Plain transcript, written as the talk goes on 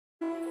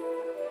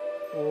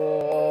ओ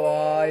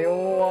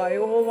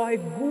भाई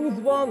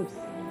गूज़बम्प्स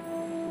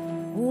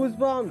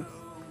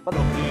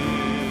पता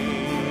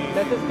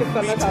मैं तो स्किप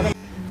करना चाह रहा हूँ।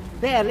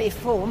 Barely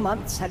 4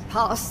 months had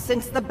passed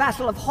since the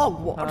Battle of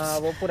Hogwarts. हाँ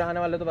वो पुराने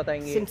वाले तो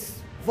बताएंगे। Since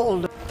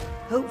Voldemort.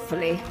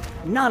 Hopefully,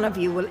 none of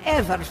you will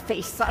ever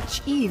face such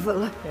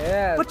evil.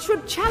 Yes. But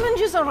should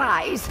challenges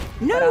arise,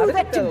 know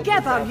that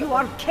together you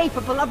are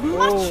capable of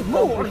much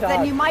more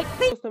than you might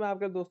think. दोस्तों मैं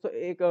आपके दोस्तों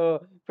एक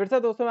फिर से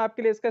दोस्तों मैं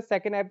आपके लिए इसका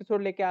सेकंड एपिसोड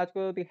लेके आज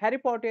को Harry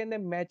Potter and the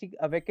magic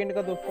awakened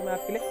का दोस्तों मैं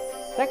आपके लिए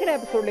सेकंड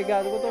एपिसोड लेके आ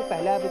जाऊंगा। तो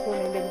पहला एपिसोड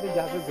नहीं देखे तो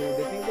जाकर जरूर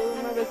देखेंगे। तो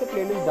मैं वैसे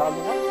प्लेलिस्ट डाल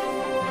दूंगा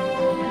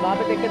वहां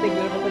पे देख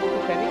लेना तो कुछ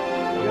है नहीं।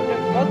 हमने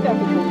फर्स्ट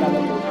एपिसोड डाला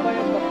तो उसका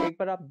एक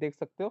बार आप देख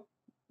सकते हो।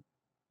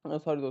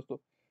 सॉरी दोस्तों।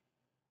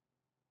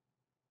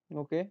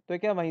 ओके तो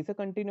क्या वहीं से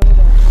कंटिन्यू हो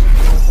जाएगा?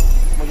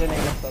 मुझे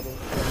नहीं लगता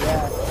दोस्तों।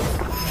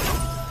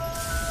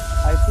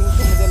 आई थिंक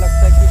तो मुझे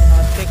लगता है कि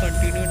वहां से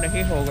कंटिन्यू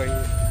नहीं होगा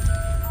ये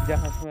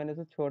जहां से मैंने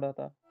इसे छोड़ा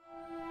था।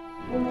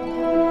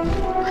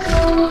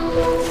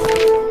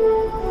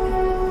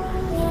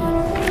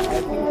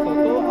 आई थिंक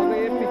तो अगर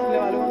ये पिछले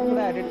वाले को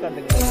थोड़ा एडिट कर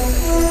देंगे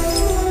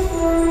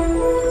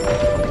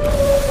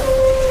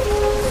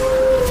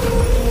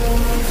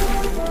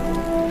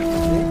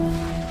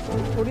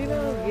थोड़ी ना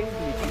गेम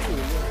ग्लिचिंग हुई है।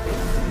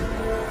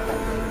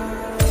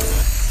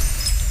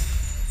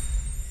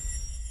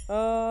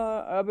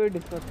 अभी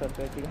डिस्कस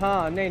करते हैं। ठीक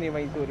हाँ नहीं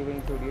वहीं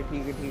छोड़िए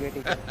ठीक है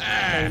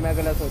नहीं मैं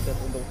गलत सोचा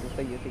था दोस्तों।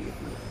 सही है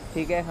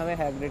ठीक है हमें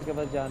हैग्रिड के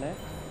पास जाना है।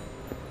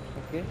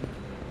 ओके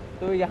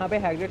तो यहाँ पे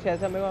हैग्रिड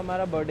शायद हमें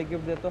हमारा बर्थडे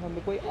गिफ्ट देता तो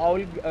हमें कोई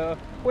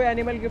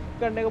एनिमल गिफ्ट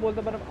करने को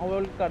बोलते पर हम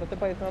आउल करते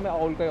पर इसमें हमें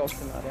आउल का ही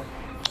ऑप्शन आ रहा है।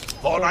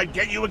 Thought I'd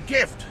get you a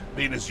gift,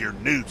 being as you're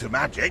new to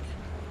magic.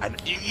 And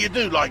you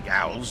do like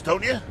owls,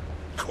 don't you?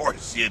 Of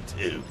course you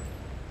do.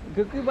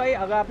 क्योंकि भाई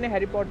अगर आपने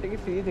हैरी पॉटर की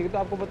सीरीज देखी तो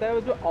आपको पता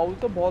है जो आउल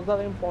तो बहुत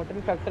ज्यादा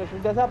इंपॉर्टेंट फैक्टर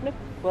है। जैसे आपने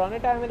पुराने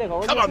टाइम में देखा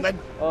होगा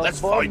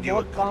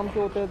बहुत काम से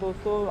होते हैं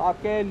दोस्तों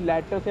आपके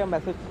लेटर्स या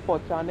मैसेज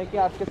पहुंचाने के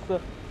आपके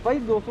वही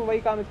दोस्तों वही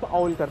काम इसको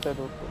आउल करते हैं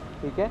दोस्तों।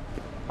 ठीक है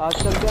आज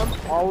चलते हम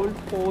owl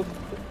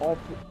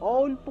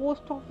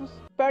post office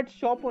pet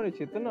shop होने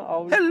चाहिए ना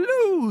owl.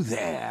 Hello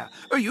there.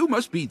 You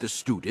must be the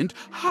student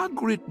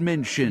Hagrid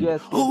mentioned.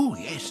 Yes. Oh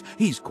yes,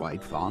 he's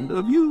quite fond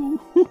of you.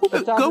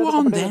 Go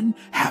on then,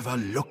 have a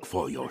look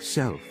for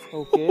yourself.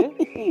 Okay.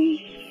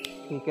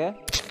 ठीक है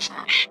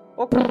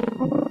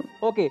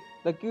okay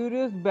the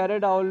curious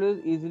barred owl is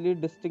easily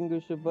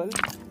distinguishable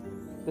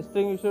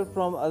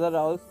from other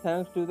owls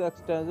thanks to the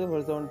extensive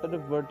horizontal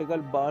and vertical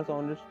bars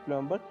on its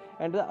plumber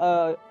and the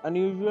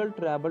unusual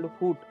trebled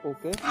hoot.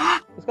 Okay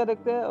इसका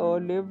देखते हैं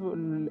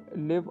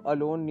live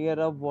alone near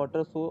a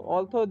water source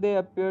although they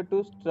appear to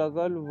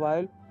struggle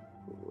while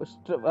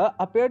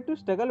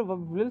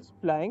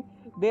flying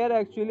they are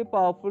actually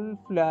powerful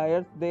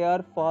flyers. They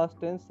are fast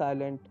and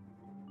silent.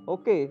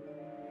 Okay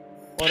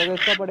और अगर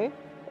इसका पढ़े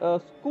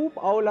scoop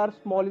owl are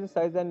small in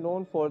size and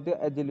known for their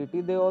agility.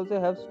 They also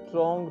have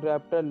strong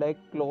raptor-like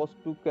claws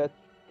to catch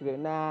prey.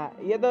 ना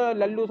ये तो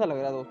लल्लू सा लग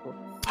रहा है दोस्तों।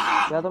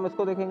 या तो हम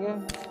इसको देखेंगे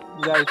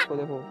या इसको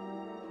देखो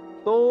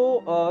तो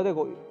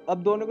देखो अब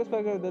दोनों के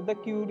specs the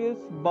curious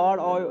barred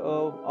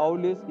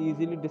owl is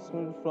easily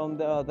distinguished from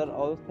the other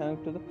owls thanks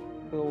to the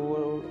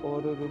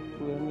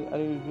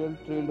unusual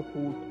trailed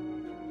hoot.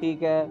 ठीक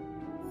है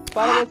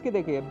पर अगर इसकी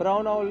देखिए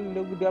brown owl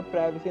look their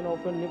privacy and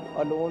often live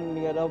alone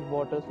near a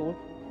water source.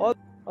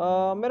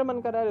 और मेरा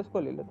मन कर रहा है इसको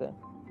ले लेते हैं।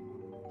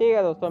 ठीक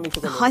है दोस्तों हम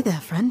इसको Hi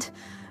there friend.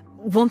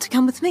 Want to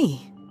come with me?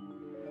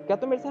 क्या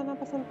तुम मेरे साथ आना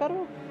पसंद कर रहे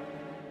हो?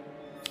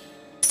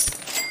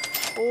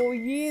 ओ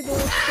ये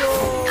दोस्तों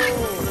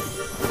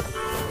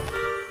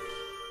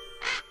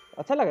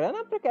अच्छा लग रहा है ना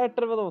अपने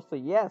कैरेक्टर में दोस्तों।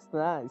 यस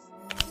नाइस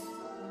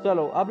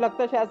चलो अब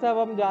लगता है शायद से अब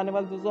हम जाने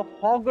वाले दोस्तों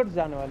हॉगवर्ट्स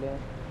जाने वाले हैं।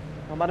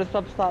 हमारे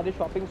सब सारी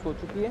शॉपिंग हो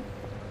चुकी है।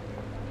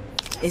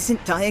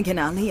 Isn't Diagon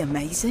Alley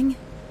amazing?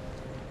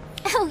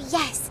 Oh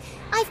yes,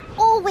 I've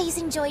always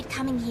enjoyed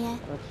coming here.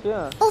 अच्छा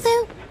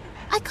Although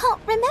I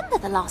can't remember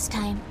the last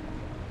time.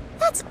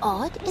 That's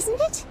odd,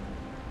 isn't it?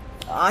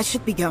 I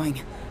should be going.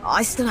 I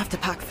still have to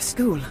pack for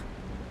school.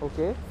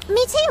 Okay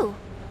Me too.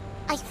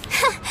 I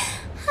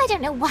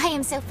don't know why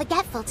I'm so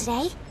forgetful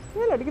today.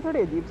 ये लड़की थोड़ी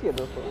अजीब सी है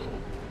दोस्तों।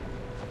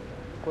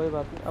 कोई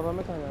बात नहीं अब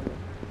हमें कहाँ जाना है?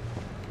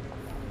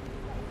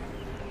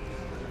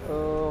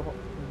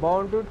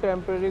 Bound to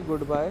temporary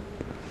goodbye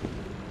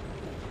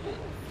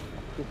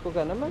इसको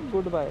कहना मैं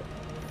goodbye।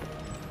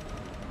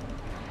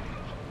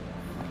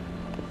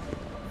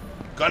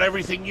 Got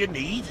everything you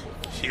need?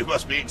 You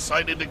must be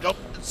excited to go.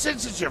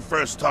 Since it's your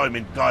first time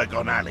in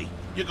Diagon Alley,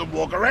 you can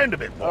walk around a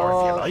bit more if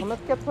you like. हमें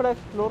क्या थोड़ा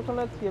explore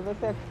करना चाहिए।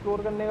 वैसे explore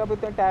करने का भी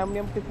इतना टाइम नहीं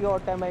हम किसी और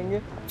टाइम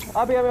आएंगे।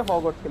 अभी हमें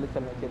हॉगवर्ट्स के लिए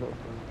चलना चाहिए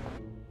दोस्तों।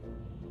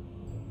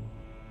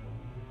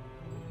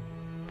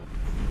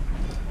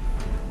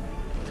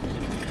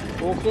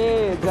 Okay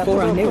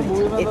Before I knew it,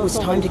 it was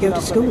time to go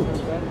to school.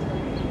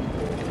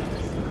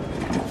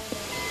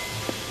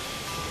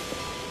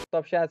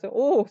 तब शायद से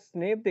ओह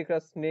स्नेप दिख रहा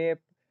स्नेप।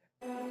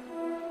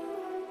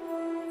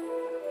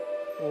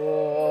 ओ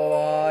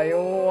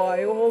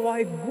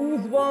भाई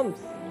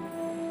गूज़बम्प्स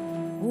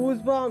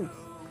Goosebumps.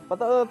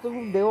 पता तुम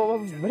देखो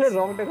मेरे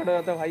रोंगटे खड़े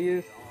होते हैं भाई,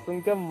 ये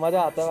सुन के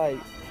मजा आता है भाई.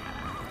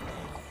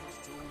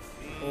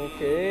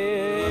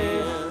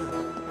 Okay.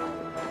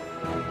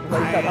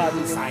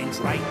 Signs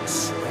right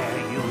where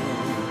you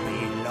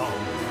belong.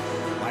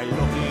 By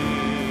looking.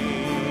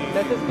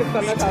 Let's skip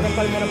करना चाहता हूँ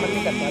पर मेरा मन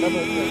नहीं करता ना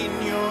दोस्तों.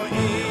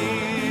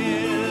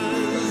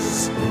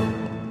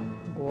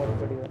 बहुत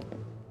बढ़िया.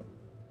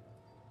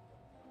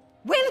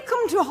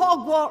 Welcome to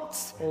Hogwarts.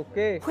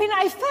 Okay. When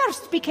I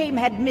first became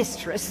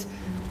headmistress,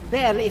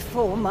 barely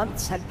 4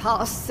 months had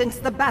passed since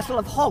the Battle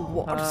of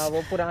Hogwarts. हाँ,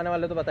 वो पुराने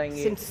वाले तो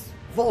बताएंगे. Since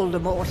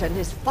Voldemort and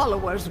his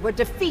followers were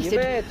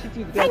defeated,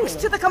 thanks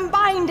to the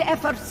combined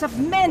efforts of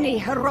many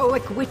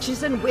heroic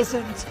witches and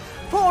wizards,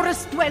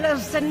 forest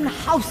dwellers and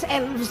house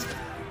elves,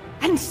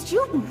 and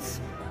students,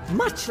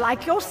 much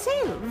like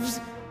yourselves.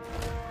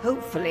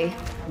 Hopefully,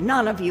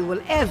 none of you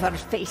will ever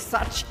face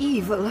such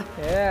evil.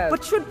 Yes.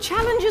 But should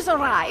challenges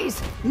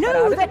arise,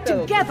 know that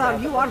together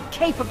you are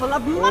capable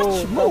of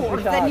much more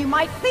than you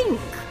might think.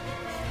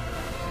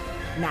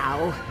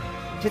 Now,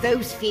 to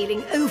those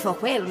feeling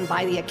overwhelmed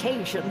by the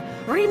occasion,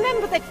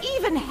 remember that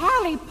even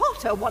Harry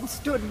Potter once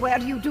stood where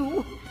you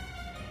do.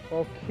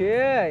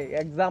 Okay,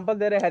 example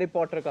दे रहे Harry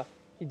Potter का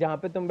कि जहाँ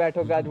पे तुम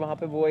बैठोगे आज वहाँ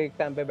पे वो एक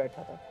टाइम पे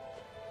बैठा था.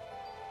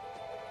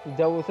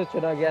 जब उसे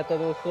चुना गया था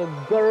तो उसको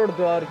गरुड़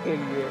द्वार के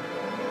लिए,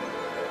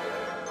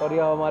 और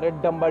ये हमारे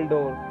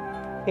Dumbledore.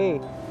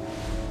 Hey.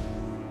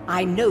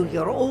 I know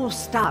you're all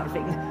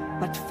starving,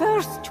 but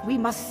first we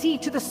must see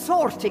to the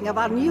sorting of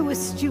our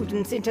newest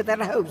students into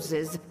their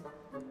houses.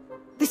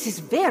 This is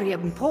very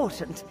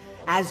important,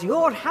 as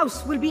your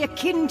house will be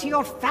akin to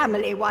your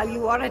family while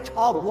you are at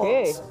Hogwarts.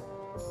 Okay.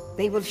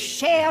 They will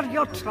share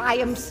your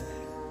triumphs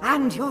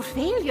and your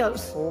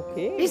failures.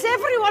 Okay. Is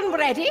everyone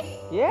ready?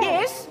 Yes.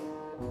 Yes?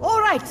 All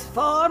right,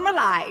 form a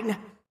line.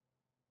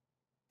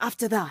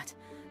 After that,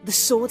 the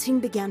sorting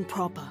began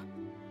proper.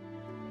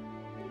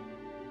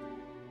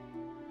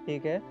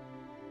 ठीक है.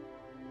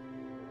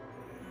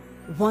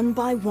 One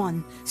by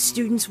one,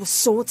 students were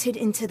sorted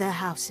into their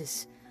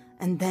houses,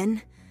 and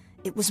then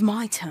it was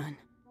my turn.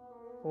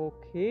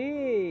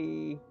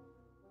 Okay.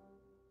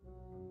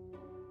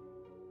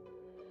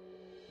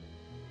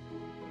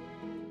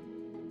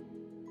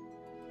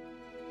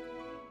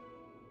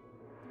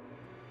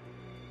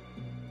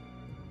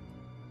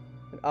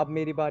 अब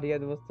मेरी बारी है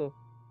दोस्तों.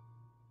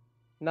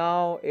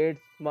 Now it's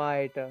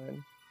my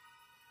turn.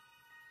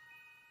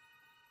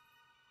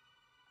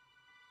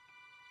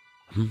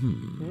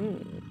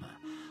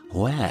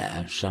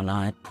 Where shall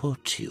I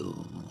put you?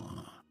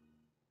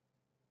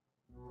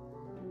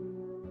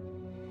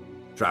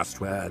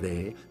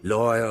 Trustworthy,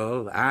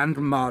 loyal, and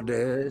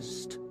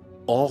modest.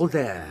 All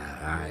there,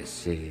 I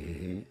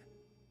see.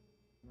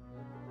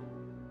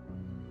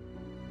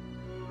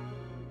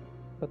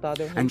 बता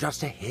दो. And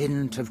just a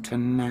hint of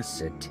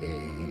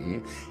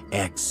tenacity.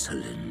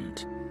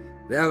 Excellent.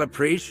 They'll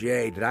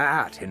appreciate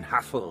that in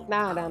Huffle.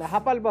 ना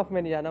Hufflepuff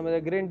में नहीं जाना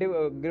मुझे.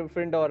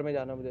 Gryffindor में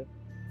जाना मुझे.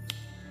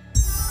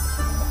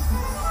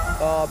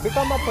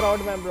 Become a proud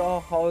member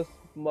of House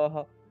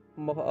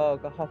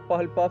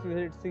Hufflepuff.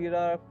 Its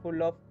era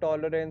full of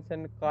tolerance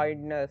and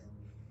kindness.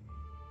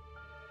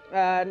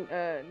 And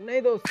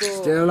नहीं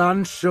दोस्तों. Still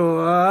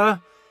unsure?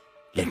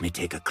 Let me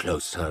take a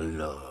closer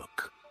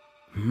look.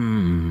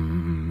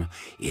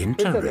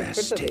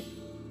 Interesting.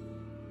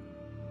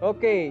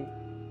 Okay,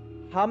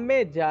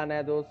 हमें जाना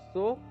है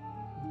दोस्तों.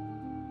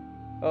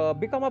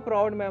 Become a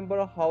proud member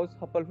of House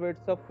Hufflepuff.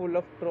 It's full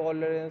of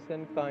tolerance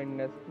and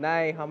kindness.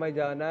 नहीं, हमें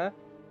जाना है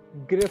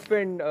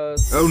Gryffindor.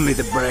 Only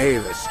the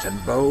bravest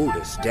and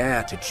boldest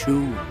dare to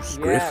choose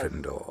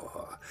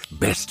Gryffindor.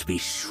 Best be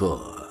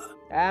sure.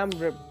 I'm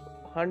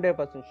 100%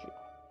 sure.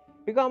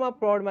 Become a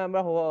proud member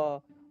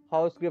of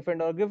House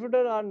Gryffindor.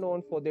 Gryffindor are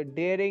known for their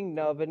daring,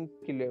 nerve, and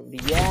bravery.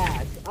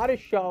 Yes, are you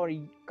sure?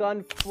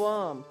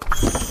 Confirm.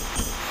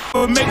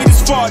 Make it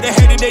this far, they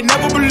hated, they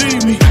never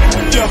believe me.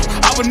 Yeah,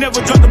 I would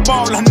never drop the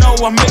ball, I know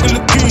I make it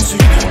look easy.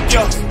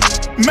 Yeah,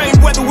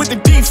 Mayweather with the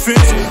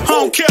defense. I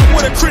don't care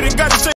what a critic gotta say.